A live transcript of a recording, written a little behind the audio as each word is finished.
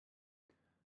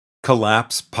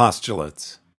Collapse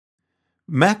postulates.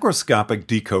 Macroscopic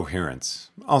decoherence,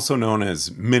 also known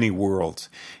as many-worlds,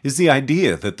 is the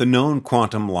idea that the known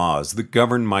quantum laws that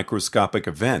govern microscopic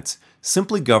events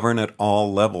simply govern at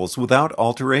all levels without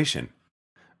alteration.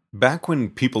 Back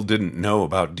when people didn't know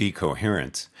about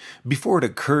decoherence, before it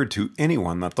occurred to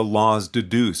anyone that the laws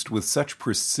deduced with such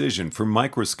precision for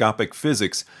microscopic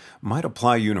physics might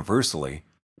apply universally,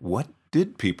 what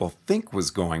did people think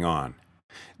was going on?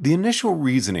 The initial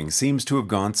reasoning seems to have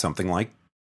gone something like,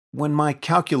 when my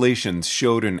calculations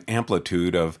showed an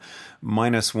amplitude of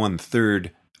minus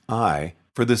 1/3 I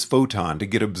for this photon to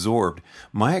get absorbed,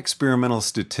 my experimental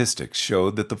statistics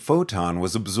showed that the photon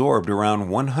was absorbed around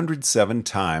 107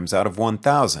 times out of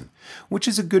 1,000, which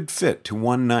is a good fit to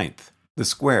 1/9, the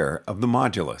square of the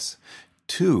modulus.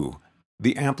 2.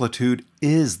 The amplitude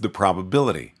is the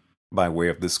probability, by way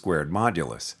of the squared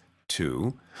modulus.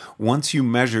 2. Once you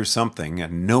measure something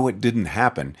and know it didn't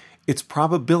happen, its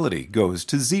probability goes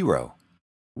to 0.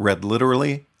 Read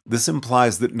literally, this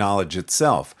implies that knowledge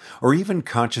itself, or even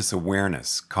conscious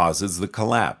awareness, causes the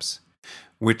collapse,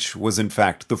 which was in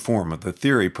fact the form of the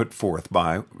theory put forth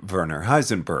by Werner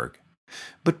Heisenberg.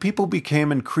 But people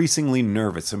became increasingly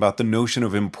nervous about the notion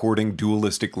of importing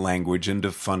dualistic language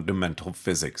into fundamental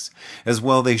physics, as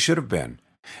well they should have been.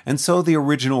 And so the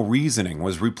original reasoning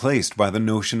was replaced by the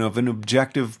notion of an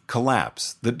objective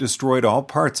collapse that destroyed all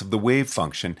parts of the wave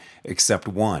function except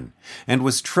one, and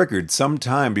was triggered some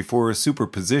time before a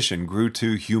superposition grew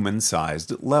to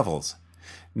human-sized levels.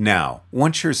 Now,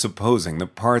 once you're supposing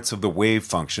that parts of the wave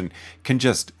function can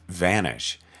just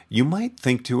vanish, you might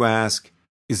think to ask,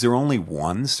 is there only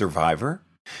one survivor?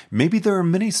 Maybe there are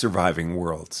many surviving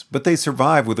worlds, but they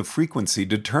survive with a frequency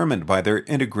determined by their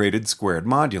integrated squared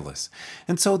modulus,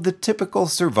 and so the typical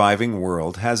surviving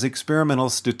world has experimental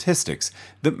statistics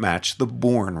that match the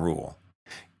Born rule.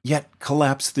 Yet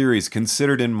collapse theories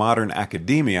considered in modern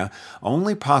academia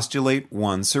only postulate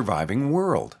one surviving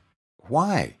world.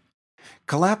 Why?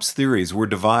 Collapse theories were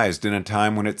devised in a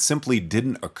time when it simply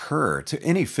didn't occur to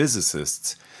any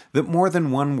physicists that more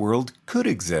than one world could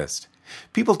exist.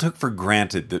 People took for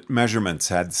granted that measurements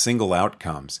had single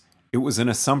outcomes. It was an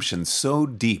assumption so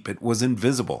deep it was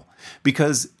invisible,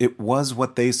 because it was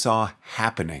what they saw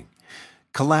happening.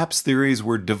 Collapse theories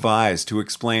were devised to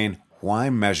explain why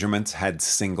measurements had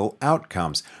single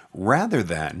outcomes, rather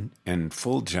than, in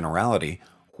full generality,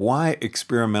 why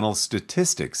experimental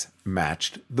statistics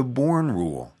matched the Born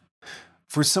rule.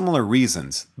 For similar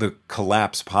reasons, the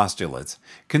collapse postulates,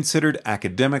 considered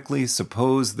academically,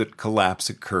 suppose that collapse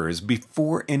occurs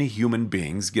before any human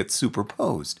beings get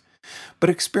superposed. But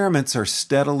experiments are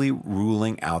steadily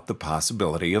ruling out the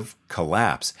possibility of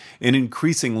collapse in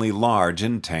increasingly large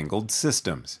and tangled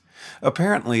systems.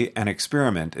 Apparently, an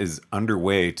experiment is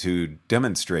underway to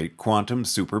demonstrate quantum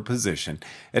superposition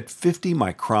at 50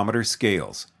 micrometer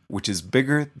scales, which is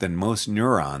bigger than most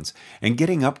neurons and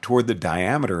getting up toward the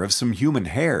diameter of some human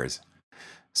hairs.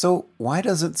 So why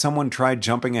doesn't someone try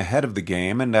jumping ahead of the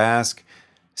game and ask,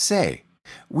 say,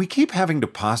 we keep having to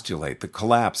postulate that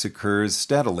collapse occurs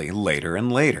steadily later and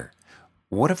later.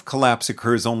 What if collapse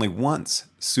occurs only once,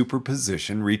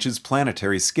 superposition reaches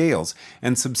planetary scales,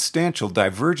 and substantial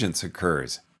divergence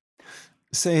occurs?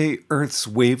 Say Earth's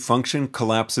wave function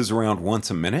collapses around once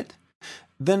a minute?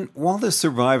 Then, while the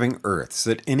surviving Earths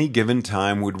at any given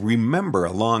time would remember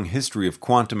a long history of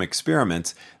quantum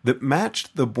experiments that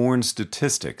matched the Born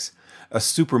statistics, a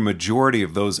supermajority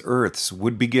of those Earths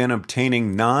would begin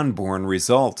obtaining non-Born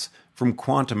results from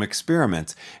quantum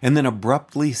experiments and then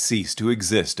abruptly cease to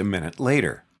exist a minute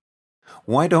later.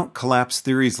 Why don't collapse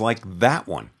theories like that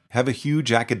one have a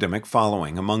huge academic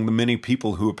following among the many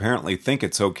people who apparently think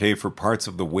it's okay for parts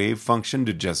of the wave function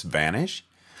to just vanish?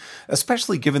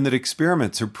 Especially given that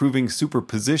experiments are proving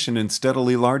superposition in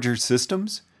steadily larger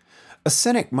systems? A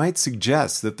cynic might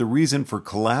suggest that the reason for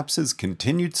collapse's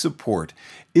continued support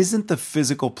isn't the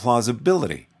physical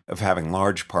plausibility of having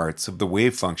large parts of the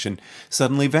wave function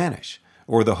suddenly vanish,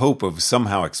 or the hope of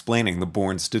somehow explaining the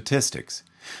Born statistics.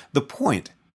 The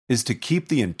point is to keep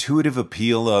the intuitive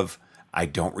appeal of, I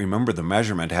don't remember the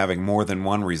measurement having more than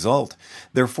one result,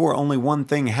 therefore only one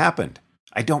thing happened.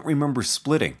 I don't remember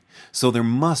splitting, so there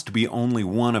must be only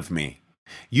one of me.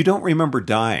 You don't remember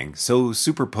dying, so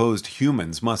superposed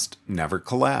humans must never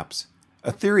collapse.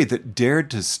 A theory that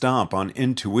dared to stomp on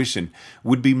intuition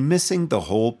would be missing the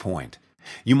whole point.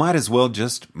 You might as well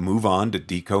just move on to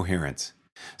decoherence.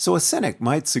 So a cynic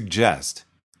might suggest,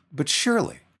 but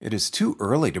surely it is too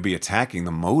early to be attacking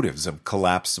the motives of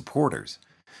collapse supporters.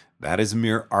 That is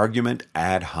mere argument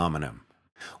ad hominem.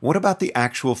 What about the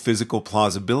actual physical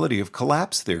plausibility of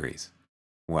collapse theories?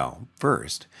 Well,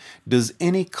 first, does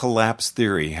any collapse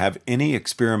theory have any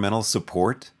experimental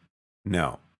support?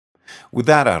 No. With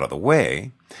that out of the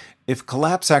way, if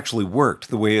collapse actually worked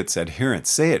the way its adherents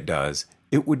say it does,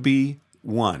 it would be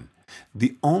 1.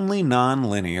 The only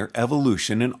nonlinear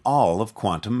evolution in all of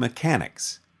quantum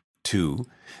mechanics. 2.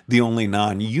 The only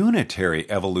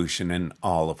non-unitary evolution in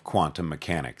all of quantum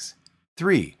mechanics.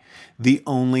 3. The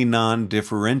only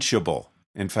non-differentiable,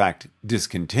 in fact,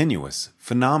 discontinuous,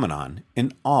 phenomenon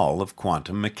in all of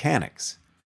quantum mechanics.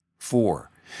 4.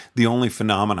 The only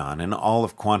phenomenon in all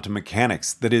of quantum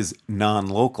mechanics that is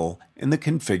non-local in the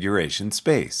configuration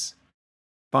space.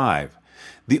 5.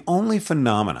 The only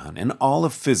phenomenon in all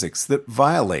of physics that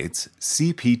violates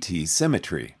CPT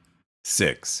symmetry.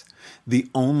 6. The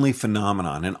only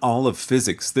phenomenon in all of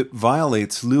physics that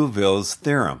violates Liouville's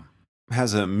theorem,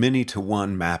 has a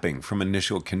many-to-one mapping from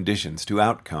initial conditions to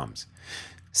outcomes.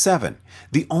 7.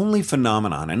 The only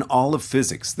phenomenon in all of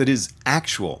physics that is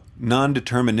actual,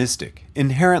 non-deterministic,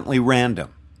 inherently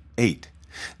random. 8.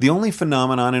 The only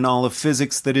phenomenon in all of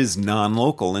physics that is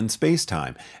non-local in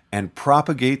spacetime and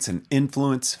propagates an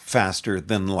influence faster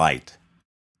than light.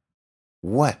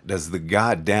 What does the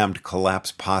goddamned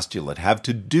collapse postulate have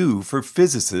to do for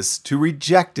physicists to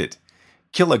reject it?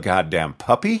 Kill a goddamn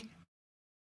puppy?